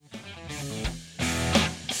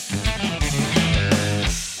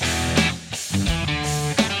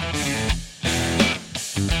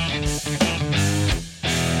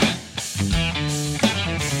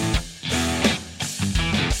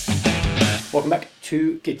Welcome back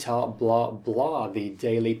to Guitar Blah Blah, the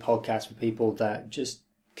daily podcast for people that just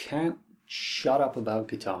can't shut up about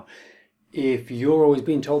guitar. If you're always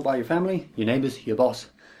being told by your family, your neighbours, your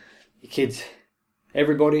boss, your kids,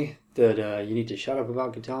 everybody that you need to shut up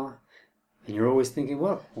about guitar, and you're always thinking,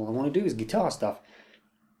 well, all I want to do is guitar stuff,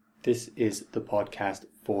 this is the podcast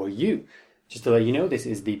for you. Just to let you know, this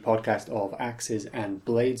is the podcast of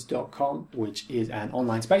axesandblades.com, which is an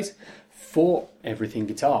online space for everything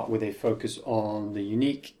guitar, with a focus on the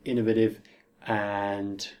unique, innovative,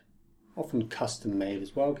 and often custom-made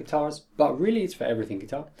as well guitars, but really it's for everything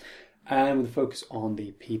guitar, and with a focus on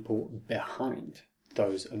the people behind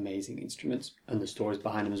those amazing instruments and the stories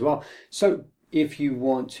behind them as well. So if you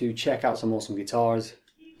want to check out some awesome guitars,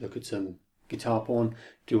 look at some guitar porn,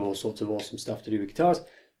 do all sorts of awesome stuff to do with guitars,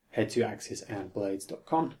 head to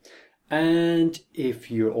axesandblades.com. And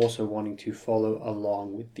if you're also wanting to follow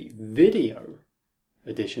along with the video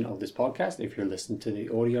edition of this podcast, if you're listening to the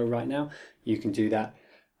audio right now, you can do that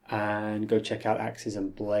and go check out Axes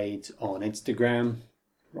and Blades on Instagram.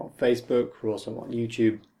 We're on Facebook. We're also on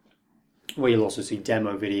YouTube, where you'll also see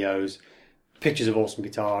demo videos, pictures of awesome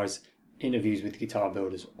guitars, interviews with guitar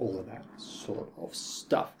builders, all of that sort of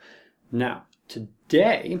stuff. Now,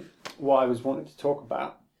 today, what I was wanting to talk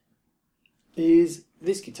about is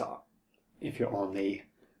this guitar. If you're on the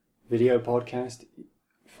video podcast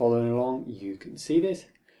following along, you can see this,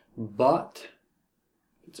 but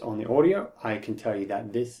it's on the audio. I can tell you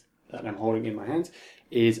that this that I'm holding in my hands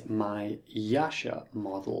is my Yasha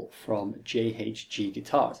model from JHG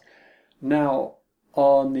Guitars. Now,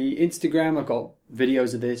 on the Instagram, I've got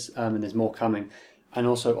videos of this, and there's more coming. And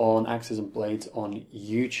also on Axes and Blades on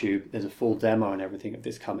YouTube, there's a full demo and everything of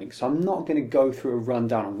this coming. So I'm not going to go through a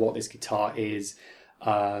rundown on what this guitar is.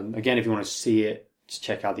 Again, if you want to see it, just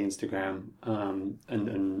check out the Instagram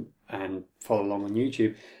and follow along on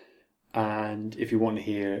YouTube. And if you want to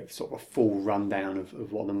hear sort of a full rundown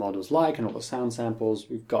of what the model's like and all the sound samples,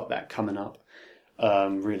 we've got that coming up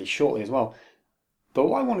really shortly as well. But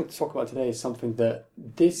what I wanted to talk about today is something that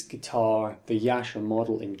this guitar, the Yasha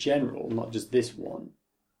model in general, not just this one,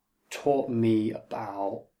 taught me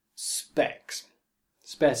about specs,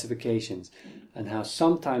 specifications, and how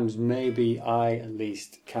sometimes maybe I at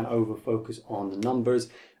least can over-focus on the numbers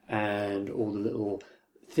and all the little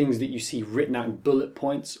things that you see written out in bullet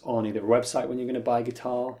points on either a website when you're going to buy a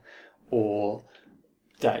guitar, or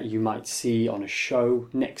that you might see on a show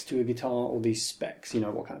next to a guitar, all these specs, you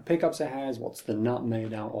know, what kind of pickups it has, what's the nut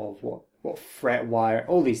made out of, what fret wire,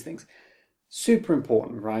 all these things. Super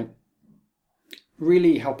important, right?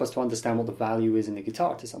 Really help us to understand what the value is in the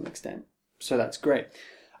guitar to some extent. So that's great.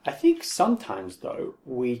 I think sometimes, though,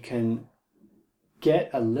 we can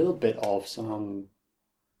get a little bit of some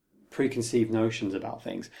preconceived notions about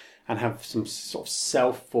things and have some sort of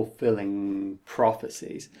self-fulfilling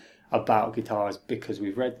prophecies about guitars because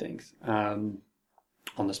we've read things on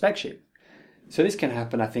the spec sheet. So this can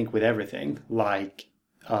happen, I think, with everything. Like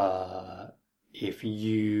if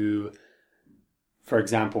you, for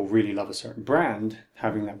example, really love a certain brand,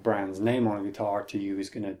 having that brand's name on a guitar to you is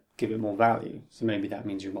going to give it more value. So maybe that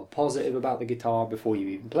means you're more positive about the guitar before you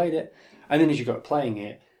even played it. And then as you go playing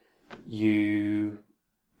it, you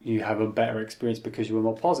have a better experience because you were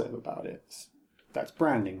more positive about it. That's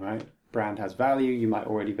branding, right? Brand has value. You might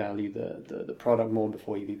already value the product more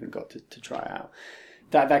before you've even got to try it out.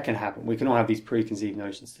 That can happen. We can all have these preconceived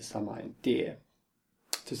notions to some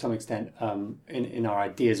extent, in our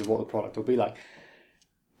ideas of what the product will be like.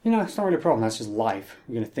 You know, it's not really a problem. That's just life.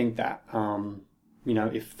 You're going to think that. You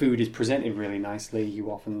know, if food is presented really nicely,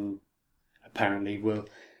 you often apparently will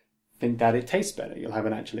think that it tastes better. You'll have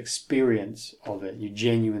an actual experience of it. You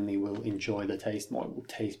genuinely will enjoy the taste more. It will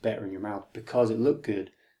taste better in your mouth because it looked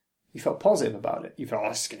good. You felt positive about it. You felt, oh,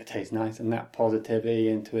 this is going to taste nice. And that positivity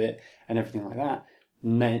into it and everything like that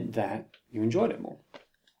meant that you enjoyed it more.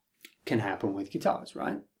 Can happen with guitars,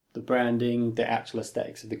 right? The branding, the actual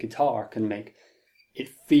aesthetics of the guitar can make it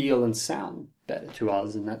feel and sound better to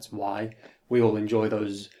us. And that's why we all enjoy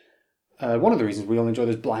those. One of the reasons we all enjoy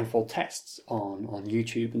those blindfold tests on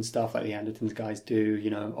YouTube and stuff like the Andertons guys do, you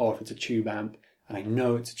know, or if it's a tube amp. And I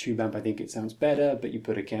know it's a tube amp, I think it sounds better, but you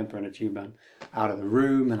put a Kemper and a tube amp out of the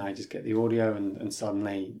room and I just get the audio and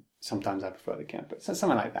suddenly, sometimes I prefer the Kemper. So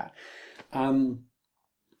something like that.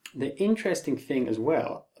 The interesting thing as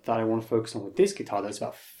well that I want to focus on with this guitar, though, is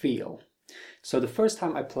about feel. So the first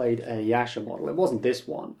time I played a Yasha model, it wasn't this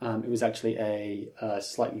one. It was actually a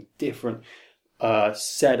slightly different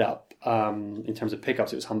setup. In terms of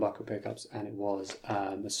pickups, it was humbucker pickups, and it was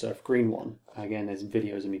a surf green one. Again, there's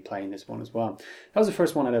videos of me playing this one as well. That was the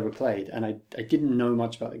first one I'd ever played, and I didn't know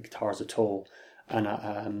much about the guitars at all. And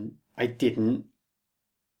I I didn't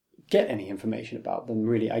get any information about them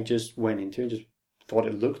really. I just went into it, just thought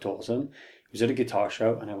it looked awesome. It was at a guitar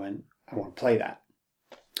show, and I went, I want to play that.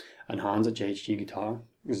 And Hans at JHG Guitar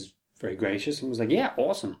was very gracious and was like, yeah,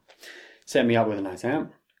 awesome. Set me up with a nice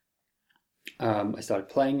amp. I started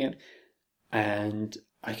playing it, and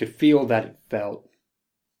I could feel that it felt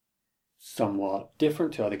somewhat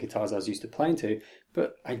different to other guitars I was used to playing to,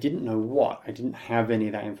 but I didn't know what. I didn't have any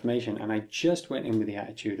of that information, and I just went in with the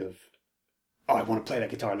attitude of, oh, I want to play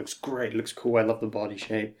that guitar. It looks great. It looks cool. I love the body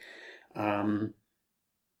shape.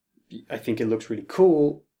 I think it looks really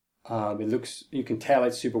cool. You can tell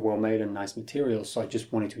it's super well made and nice materials. So I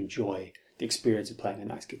just wanted to enjoy the experience of playing a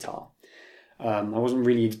nice guitar. I wasn't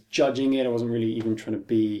really judging it. I wasn't really even trying to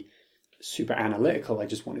be super analytical. I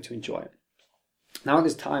just wanted to enjoy it. Now at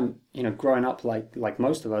this time, growing up like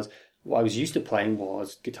most of us, what I was used to playing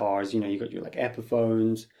was guitars. You got your like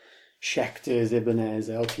Epiphones, Schecters, Ibanez,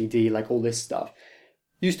 LTD, like all this stuff.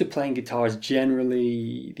 Used to playing guitars,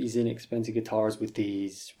 generally these inexpensive guitars with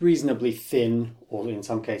these reasonably thin, or in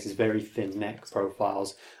some cases very thin neck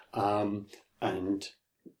profiles. And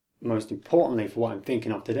most importantly, for what I'm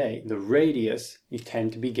thinking of today, the radius, you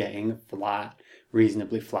tend to be getting flat,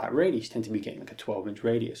 reasonably flat radius. You tend to be getting like a 12-inch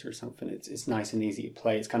radius or something. It's nice and easy to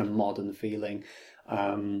play. It's kind of modern feeling.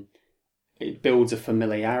 It builds a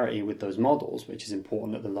familiarity with those models, which is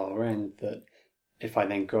important at the lower end, that if I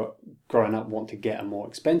then growing up want to get a more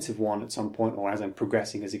expensive one at some point, or as I'm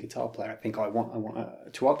progressing as a guitar player, I think I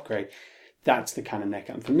want to upgrade. That's the kind of neck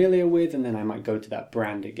I'm familiar with, and then I might go to that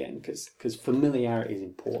brand again, because familiarity is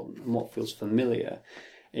important, and what feels familiar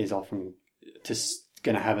is often just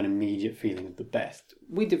going to have an immediate feeling of the best.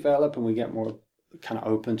 We develop and we get more kind of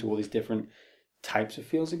open to all these different types of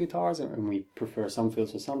feels of guitars, and we prefer some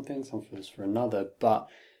feels for something, some feels for another, but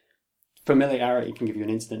familiarity can give you an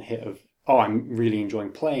instant hit of, oh, I'm really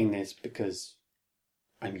enjoying playing this because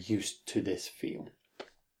I'm used to this feel.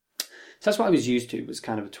 So that's what I was used to, was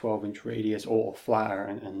kind of a 12-inch radius or flatter,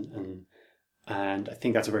 and I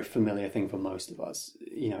think that's a very familiar thing for most of us.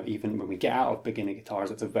 Even when we get out of beginner guitars,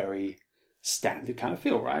 it's a very standard kind of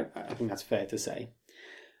feel, right? I think that's fair to say.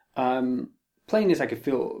 Playing this, I could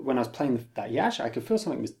feel, when I was playing that Yasha, I could feel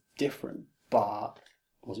something was different, but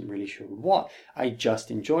I wasn't really sure what. I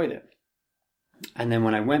just enjoyed it. And then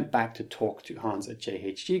when I went back to talk to Hans at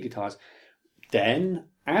JHG Guitars, then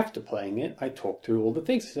after playing it, I talked through all the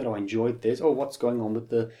things. I said, oh, I enjoyed this. Oh, what's going on with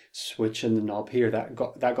the switch and the knob here? That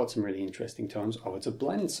got some really interesting tones. Oh, it's a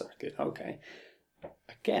blend circuit. Okay.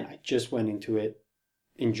 Again, I just went into it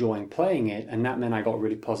enjoying playing it, and that meant I got a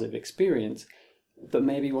really positive experience, but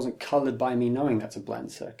maybe it wasn't coloured by me knowing that's a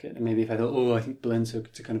blend circuit. And maybe if I thought, oh, I think blend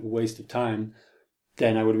circuits are kind of a waste of time,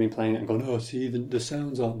 then I would have been playing it and gone, oh, see, the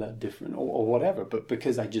sounds aren't that different, or whatever. But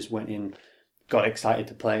because I just went in, got excited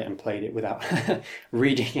to play it, and played it without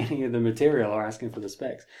reading any of the material or asking for the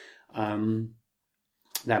specs,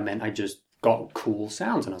 that meant I just got cool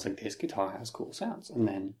sounds. And I was like, this guitar has cool sounds. And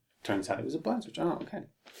then turns out it was a blend switch. Oh, okay.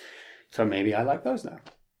 So maybe I like those now.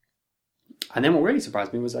 And then what really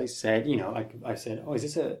surprised me was I said, I said, oh, is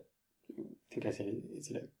this is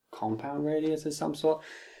it a compound radius of some sort?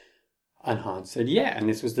 And Hans said, yeah. And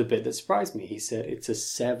this was the bit that surprised me. He said, it's a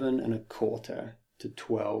 7 1/4 to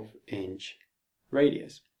 12-inch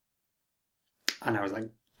radius. And I was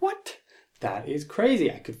like, what? That is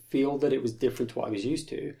crazy. I could feel that it was different to what I was used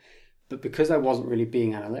to. But because I wasn't really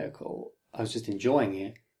being analytical, I was just enjoying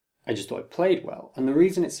it. I just thought it played well. And the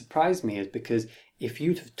reason it surprised me is because if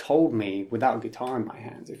you'd have told me, without a guitar in my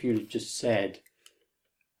hands, if you'd have just said,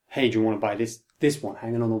 hey, do you want to buy this one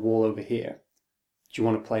hanging on the wall over here? Do you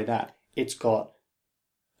want to play that? It's got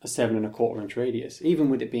a 7 1/4 inch radius, even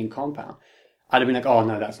with it being compound. I'd have been like, oh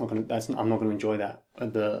no, I'm not gonna enjoy that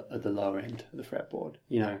at the lower end of the fretboard.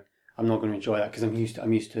 I'm not gonna enjoy that because I'm used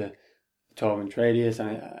to 12-inch radius,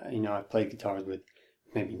 and I've played guitars with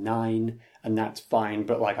maybe 9, and that's fine,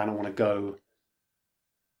 but like I don't want to go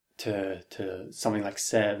to something like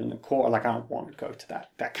 7 1/4. Like I don't want to go to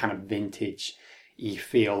that kind of vintage-y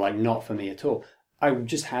feel, like not for me at all. I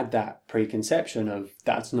just had that preconception of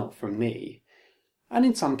that's not for me. And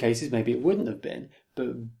in some cases maybe it wouldn't have been,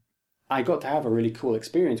 but I got to have a really cool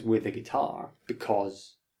experience with the guitar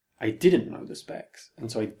because I didn't know the specs,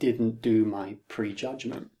 and so I didn't do my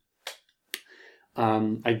prejudgment.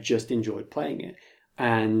 I just enjoyed playing it,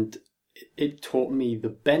 and it taught me the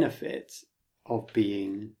benefits of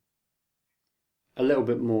being a little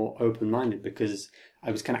bit more open-minded, because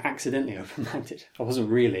I was kind of accidentally open-minded. I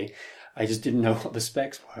wasn't really. I just didn't know what the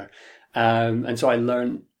specs were. And so I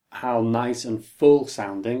learned how nice and full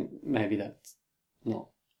sounding, maybe that's not,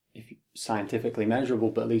 if scientifically measurable,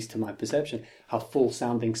 but at least to my perception, how full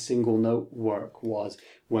sounding single note work was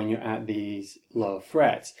when you're at these lower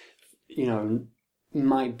frets. You know,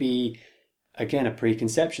 might be, again, a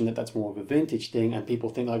preconception that that's more of a vintage thing, and people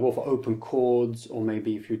think like, well, for open chords, or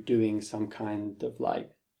maybe if you're doing some kind of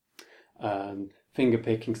like finger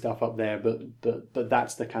picking stuff up there, but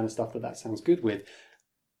that's the kind of stuff that sounds good with.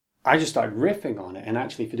 I just started riffing on it, and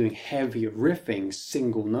actually for doing heavier riffing,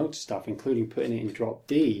 single note stuff, including putting it in drop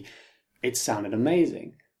D, it sounded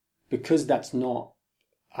amazing. Because that's not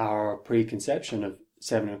our preconception of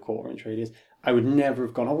 7¼ inch radius, I would never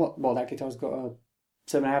have gone, oh, well, that guitar's got a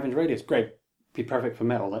 7.5 inch radius, great, be perfect for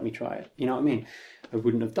metal, let me try it. You know what I mean? I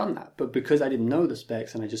wouldn't have done that. But because I didn't know the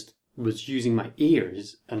specs, and I just was using my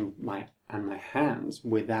ears and my hands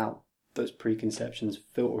without those preconceptions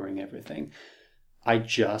filtering everything, I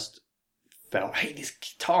just felt, hey, this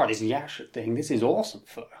guitar, this Yasha thing, this is awesome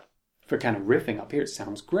for kind of riffing up here. It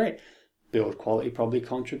sounds great. Build quality probably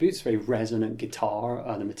contributes. Very resonant guitar.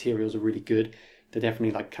 The materials are really good. They're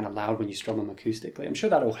definitely like kind of loud when you strum them acoustically. I'm sure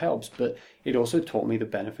that all helps, but it also taught me the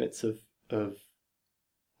benefits of a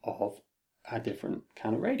different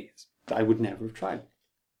kind of radius that I would never have tried.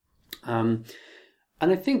 And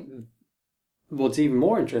I think what's even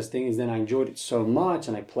more interesting is then I enjoyed it so much,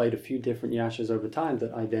 and I played a few different Yashas over time,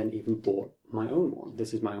 that I then even bought my own one.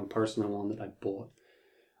 This is my own personal one that I bought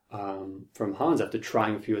from Hans. After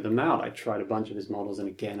trying a few of them out, I tried a bunch of his models, and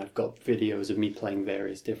again, I've got videos of me playing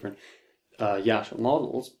various different Yasha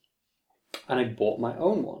models, and I bought my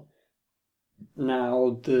own one.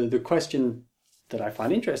 Now, the question that I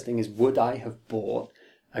find interesting is, would I have bought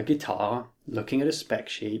a guitar looking at a spec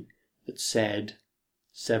sheet that said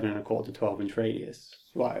 7¼ to 12 inch radius?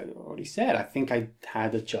 Well, I already said, I think I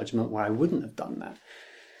had a judgment where I wouldn't have done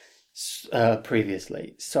that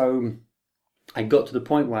previously. So I got to the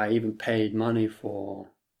point where I even paid money for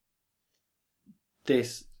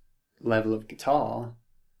this level of guitar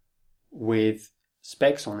with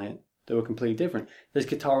specs on it that were completely different. This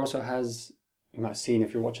guitar also has, you might have seen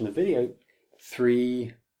if you're watching the video,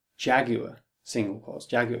 3 Jaguar single coils,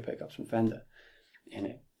 Jaguar pickups from Fender in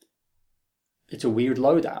it. It's a weird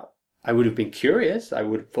loadout. I would have been curious. I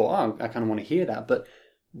would have thought, oh, I kind of want to hear that. But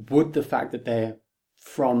would the fact that they're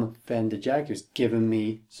from Fender Jaguars given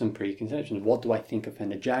me some preconceptions? What do I think a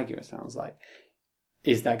Fender Jaguar sounds like?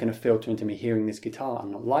 Is that going to filter into me hearing this guitar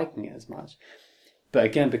and not liking it as much? But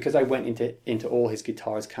again, because I went into all his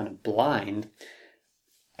guitars kind of blind,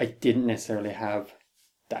 I didn't necessarily have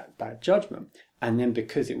that bad judgment. And then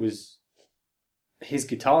because it was his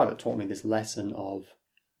guitar that taught me this lesson of,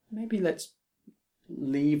 maybe let's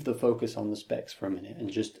leave the focus on the specs for a minute and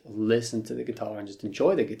just listen to the guitar and just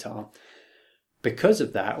enjoy the guitar. Because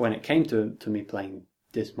of that, when it came to me playing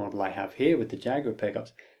this model I have here with the Jaguar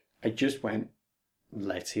pickups, I just went,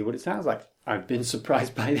 let's see what it sounds like. I've been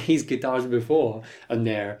surprised by these guitars before, and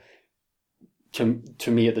they're, to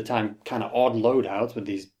me at the time, kind of odd loadouts with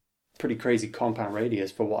these pretty crazy compound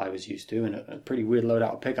radius for what I was used to, and a pretty weird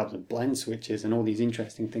loadout of pickups and blend switches and all these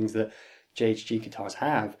interesting things that JHG guitars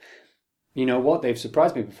have. You know what? They've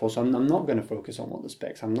surprised me before, so I'm not going to focus on what the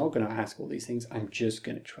specs. I'm not going to ask all these things. I'm just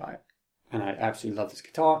going to try it. And I absolutely love this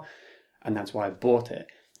guitar, and that's why I bought it.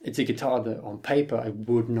 It's a guitar that on paper I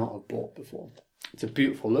would not have bought before. It's a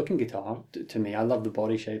beautiful looking guitar to me. I love the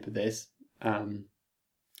body shape of this. And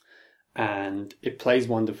it plays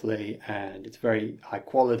wonderfully, and it's very high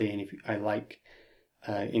quality. And if I like,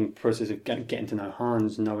 in process of getting to know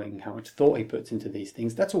Hans, knowing how much thought he puts into these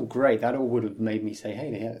things, that's all great. That all would have made me say,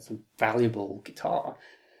 hey, yeah, that's a valuable guitar.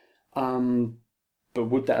 But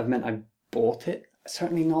would that have meant I bought it?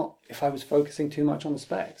 Certainly not if I was focusing too much on the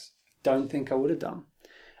specs. Don't think I would have done.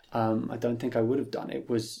 I don't think I would have done. It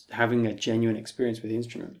was having a genuine experience with the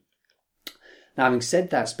instrument. Now, having said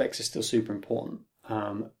that, specs are still super important.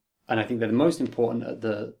 And I think they're the most important at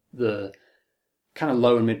the kind of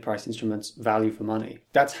low and mid-priced instruments, value for money.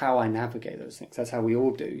 That's how I navigate those things. That's how we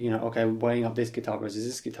all do. You know, okay, weighing up this guitar versus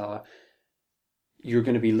this guitar, you're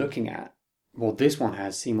going to be looking at, well, this one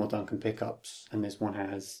has Seymour Duncan pickups, and this one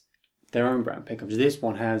has their own brand pickups. This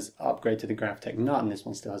one has upgrade to the Graphtec nut, and this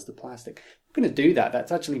one still has the plastic. I'm going to do that.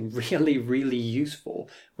 That's actually really, really useful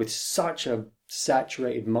with such a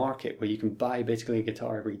saturated market where you can buy basically a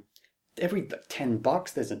guitar every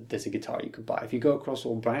 $10. There's a guitar you could buy. If you go across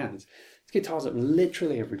all brands, it's guitars at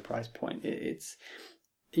literally every price point. It's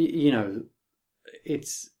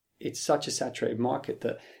such a saturated market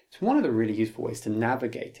that it's one of the really useful ways to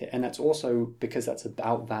navigate it. And that's also because that's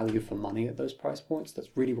about value for money at those price points. That's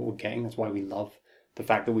really what we're getting. That's why we love the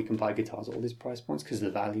fact that we can buy guitars at all these price points, because the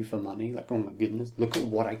value for money, like, oh my goodness, look at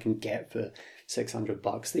what I can get for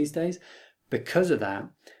 $600 these days. Because of that,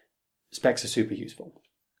 specs are super useful.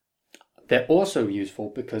 They're also useful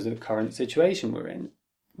because of the current situation we're in.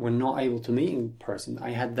 We're not able to meet in person.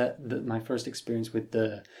 I had my first experience with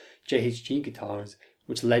the JHG guitars,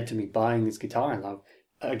 which led to me buying this guitar I love,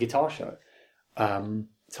 a guitar show.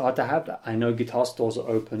 So I had to have that. I know guitar stores are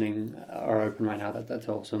open right now. That's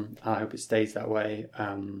awesome. I hope it stays that way.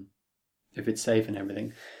 If it's safe and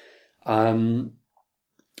everything. And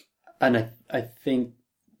I think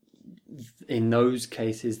in those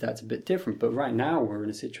cases that's a bit different. But right now we're in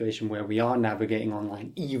a situation where we are navigating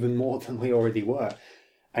online even more than we already were.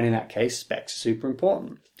 And in that case, specs are super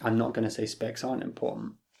important. I'm not going to say specs aren't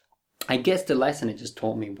important. I guess the lesson it just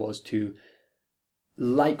taught me was to,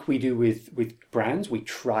 like we do with brands, we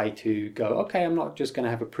try to go, okay, I'm not just going to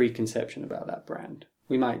have a preconception about that brand.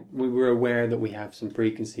 We were aware that we have some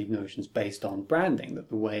preconceived notions based on branding, that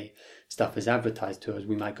the way stuff is advertised to us,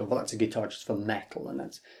 we might go, well, that's a guitar just for metal, and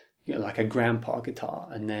that's, you know, like a grandpa guitar.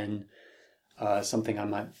 And then something I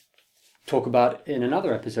might talk about in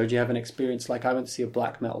another episode, you have an experience like I went to see a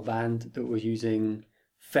black metal band that was using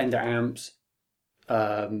Fender amps,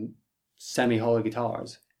 semi-hollow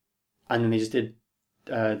guitars, and then they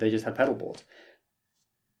just had pedal boards.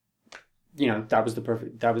 You know, that was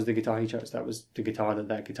the guitar he chose. That was the guitar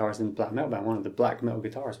that guitarist in the black metal band, one of the black metal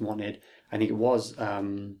guitarists wanted. I think it was, I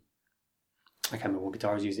can't remember what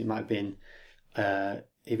guitar I was using. It might have been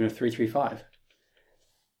even a 335.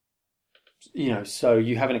 You know, so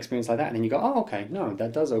you have an experience like that, and then you go, oh, okay, no,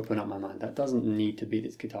 that does open up my mind. That doesn't need to be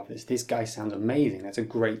this guitar for this. This guy sounds amazing. That's a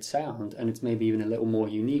great sound, and it's maybe even a little more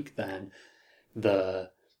unique than the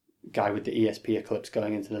guy with the ESP Eclipse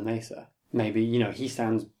going into the Mesa. Maybe, you know, he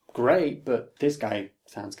sounds great, but this guy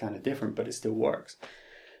sounds kind of different, but it still works.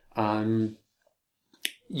 You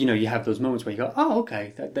know, you have those moments where you go, oh,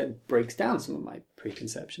 okay, that breaks down some of my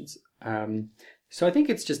preconceptions. So I think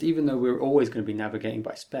it's just, even though we're always going to be navigating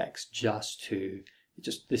by specs,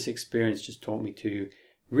 this experience just taught me to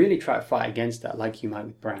really try to fight against that, like you might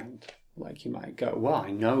with brand. Like you might go, well,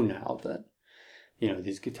 I know now that, you know,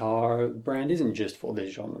 this guitar brand isn't just for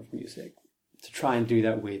this genre of music. To try and do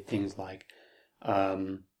that with things like,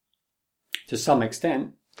 to some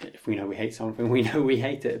extent, if we know we hate something, we know we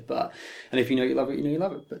hate it. And if you know you love it, you know you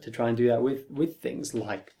love it. But to try and do that with things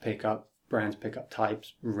like brands, pickup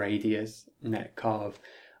types, radius, neck carve,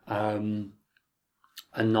 and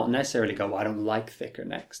not necessarily go, well, I don't like thicker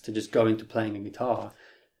necks. To just go into playing a guitar,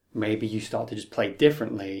 maybe you start to just play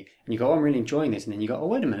differently, and you go, oh, I'm really enjoying this, and then you go, oh,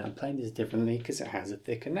 wait a minute, I'm playing this differently because it has a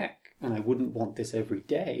thicker neck, and I wouldn't want this every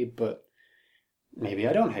day, but maybe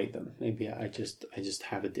I don't hate them. Maybe I just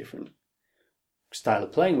have a different style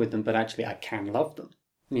of playing with them, but actually I can love them,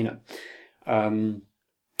 you know.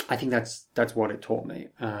 I think that's what it taught me.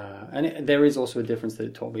 There is also a difference that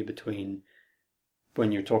it taught me between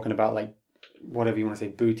when you're talking about, like, whatever you want to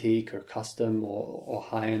say, boutique or custom or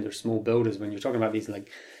high-end or small builders. When you're talking about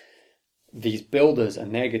these builders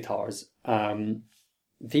and their guitars,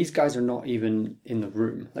 these guys are not even in the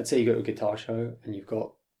room. Let's say you go to a guitar show and you've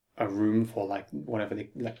got a room for, like, whatever,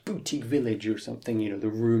 like Boutique Village or something, you know, the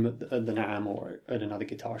room at the NAMM or at another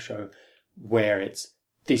guitar show where it's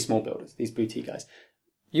these small builders, these boutique guys.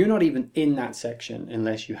 You're not even in that section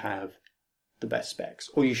unless you have the best specs,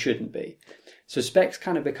 or you shouldn't be. So specs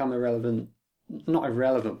kind of become not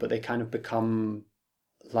irrelevant, but they kind of become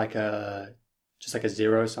like just like a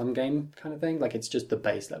zero-sum game kind of thing. Like, it's just the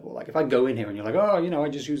base level. Like, if I go in here and you're like, oh, you know, I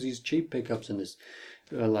just use these cheap pickups and this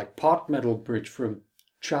like pot metal bridge from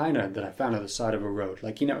China that I found on the side of a road.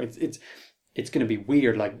 Like, you know, it's going to be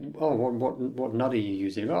weird. Like, oh, what nut are you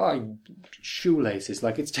using? Oh, shoelaces.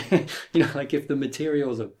 Like, it's, you know, like, if the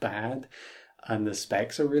materials are bad and the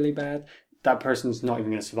specs are really bad, that person's not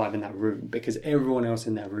even going to survive in that room, because everyone else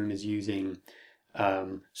in that room is using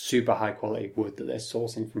super high quality wood that they're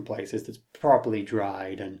sourcing from places that's properly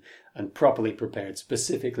dried and properly prepared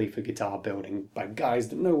specifically for guitar building by guys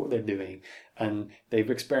that know what they're doing, and they've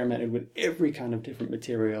experimented with every kind of different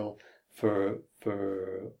material for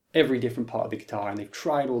every different part of the guitar, and they've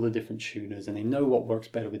tried all the different tuners, and they know what works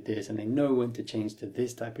better with this, and they know when to change to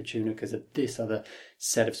this type of tuner because of this other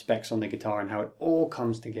set of specs on the guitar, and how it all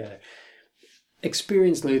comes together.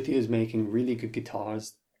 Experienced luthiers making really good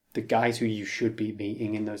guitars, the guys who you should be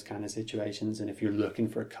meeting in those kind of situations, and if you're looking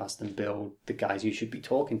for a custom build, the guys you should be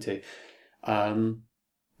talking to,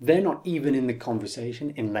 they're not even in the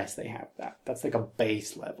conversation unless they have that. That's like a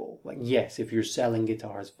base level. Like, yes, if you're selling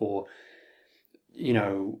guitars for, you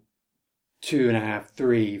know, 2.5,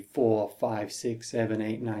 3, 4, 5, 6, 7,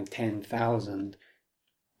 8, 9, 10,000,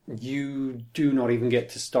 you do not even get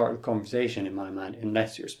to start the conversation in my mind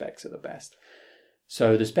unless your specs are the best.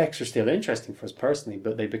 So the specs are still interesting for us personally,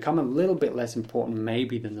 but they become a little bit less important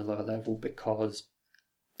maybe than the lower level, because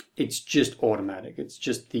it's just automatic. It's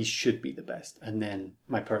just these should be the best. And then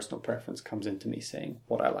my personal preference comes into me saying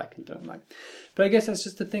what I like and don't like. But I guess that's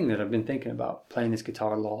just the thing that I've been thinking about. Playing this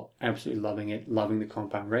guitar a lot, absolutely loving it, loving the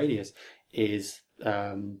compound radius, is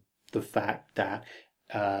the fact that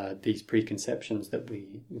these preconceptions that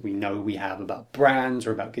we know we have about brands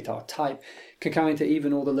or about guitar type can come into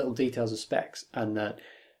even all the little details of specs, and that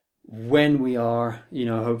when we are,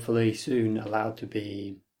 hopefully soon allowed to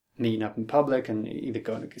be meeting up in public and either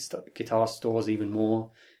going to guitar stores even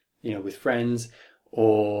more, with friends,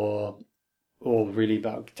 or really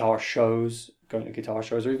about guitar shows, going to guitar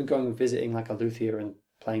shows, or even going and visiting like a luthier and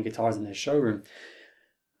playing guitars in their showroom,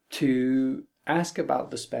 to ask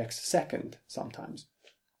about the specs second sometimes.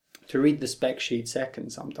 To read the spec sheet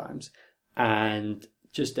second sometimes, and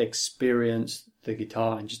just experience the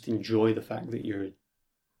guitar and just enjoy the fact that you're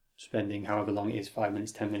spending however long it is, 5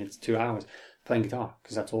 minutes, 10 minutes, 2 hours playing guitar,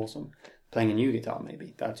 because that's awesome. Playing a new guitar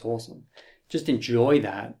maybe, that's awesome. Just enjoy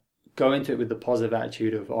that. Go into it with the positive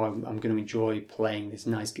attitude of, I'm going to enjoy playing this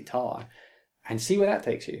nice guitar, and see where that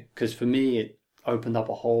takes you. Because for me, it opened up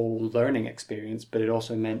a whole learning experience, but it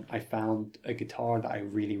also meant I found a guitar that I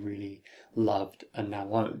really, really loved and now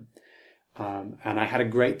own. And I had a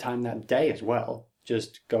great time that day as well,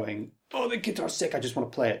 just going, oh, the guitar's sick, I just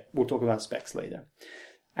want to play it. We'll talk about specs later.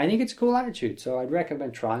 I think it's a cool attitude, so I'd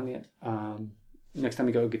recommend trying it. Next time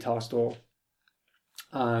you go to a guitar store,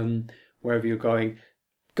 wherever you're going,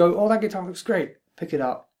 go, oh, that guitar looks great, pick it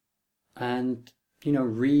up, and,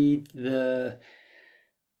 read the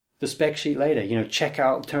spec sheet later.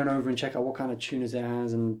 Turn over and check out what kind of tuners it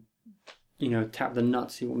has, and, tap the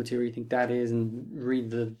nuts, see what material you think that is, and read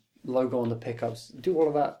the logo on the pickups. Do all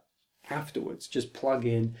of that afterwards. Just plug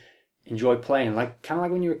in, enjoy playing, kind of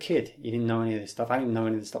like when you were a kid. You didn't know any of this stuff. I didn't know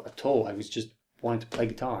any of this stuff at all. I was just wanting to play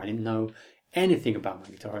guitar. I didn't know anything about my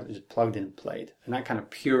guitar. I just plugged in and played. And that kind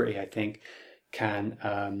of purity, I think, can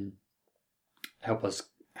help us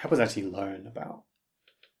actually learn about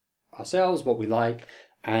ourselves, what we like,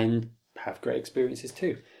 and have great experiences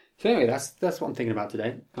too. So anyway, that's what I'm thinking about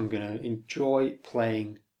today. I'm gonna enjoy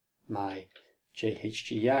playing my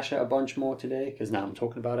JHG Yasha a bunch more today, because now I'm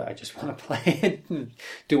talking about it, I just want to play it and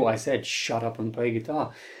do what I said, shut up and play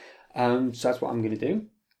guitar. So that's what I'm going to do.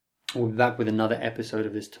 We'll be back with another episode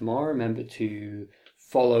of this tomorrow. Remember to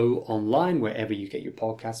follow online wherever you get your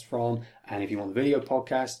podcasts from, and if you want a video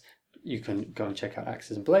podcast, you can go and check out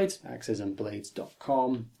Axes and Blades,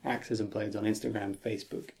 axesandblades.com, Axes and Blades on Instagram,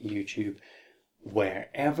 Facebook, YouTube,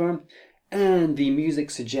 wherever. And the music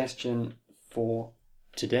suggestion for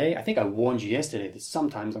today, I think I warned you yesterday that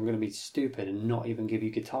sometimes I'm going to be stupid and not even give you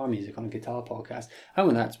guitar music on a guitar podcast. Oh,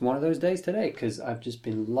 and that's one of those days today, because I've just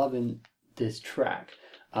been loving this track.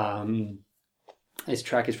 This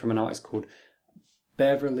track is from an artist called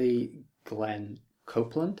Beverly Glenn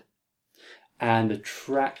Copeland, and the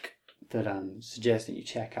track that I'm suggesting you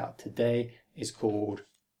check out today is called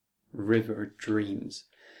River Dreams.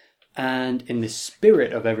 And in the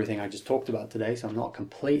spirit of everything I just talked about today, so I'm not a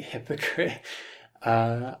complete hypocrite,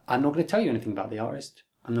 I'm not going to tell you anything about the artist.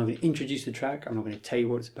 I'm not going to introduce the track. I'm not going to tell you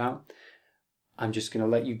what it's about. I'm just going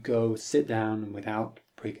to let you go sit down and without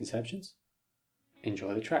preconceptions,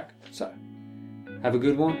 enjoy the track. So, have a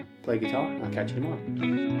good one, play guitar, and I'll catch you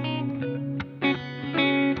tomorrow.